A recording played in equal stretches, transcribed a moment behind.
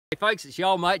folks, it's your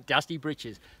old mate Dusty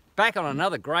Britches, back on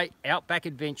another great outback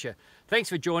adventure. Thanks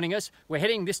for joining us. We're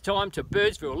heading this time to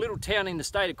Birdsville, a little town in the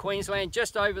state of Queensland,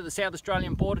 just over the South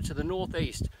Australian border to the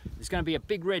northeast. There's going to be a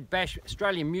Big Red Bash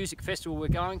Australian music festival we're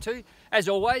going to. As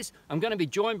always, I'm going to be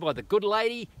joined by the good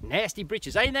lady, Nasty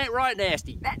Britches. Ain't that right,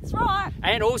 Nasty? That's right.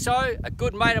 And also, a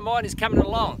good mate of mine is coming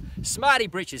along, Smarty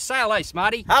Britches. Say hello,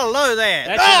 Smarty. Hello there.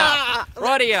 That's enough.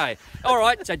 Rightio. All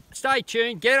right, so stay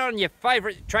tuned. Get on your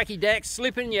favourite tracky dacks,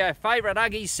 slip in your favourite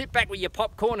Uggies, sit back with your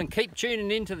popcorn and keep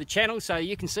tuning into the channel so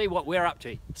you can see what we're up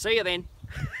to. See you then.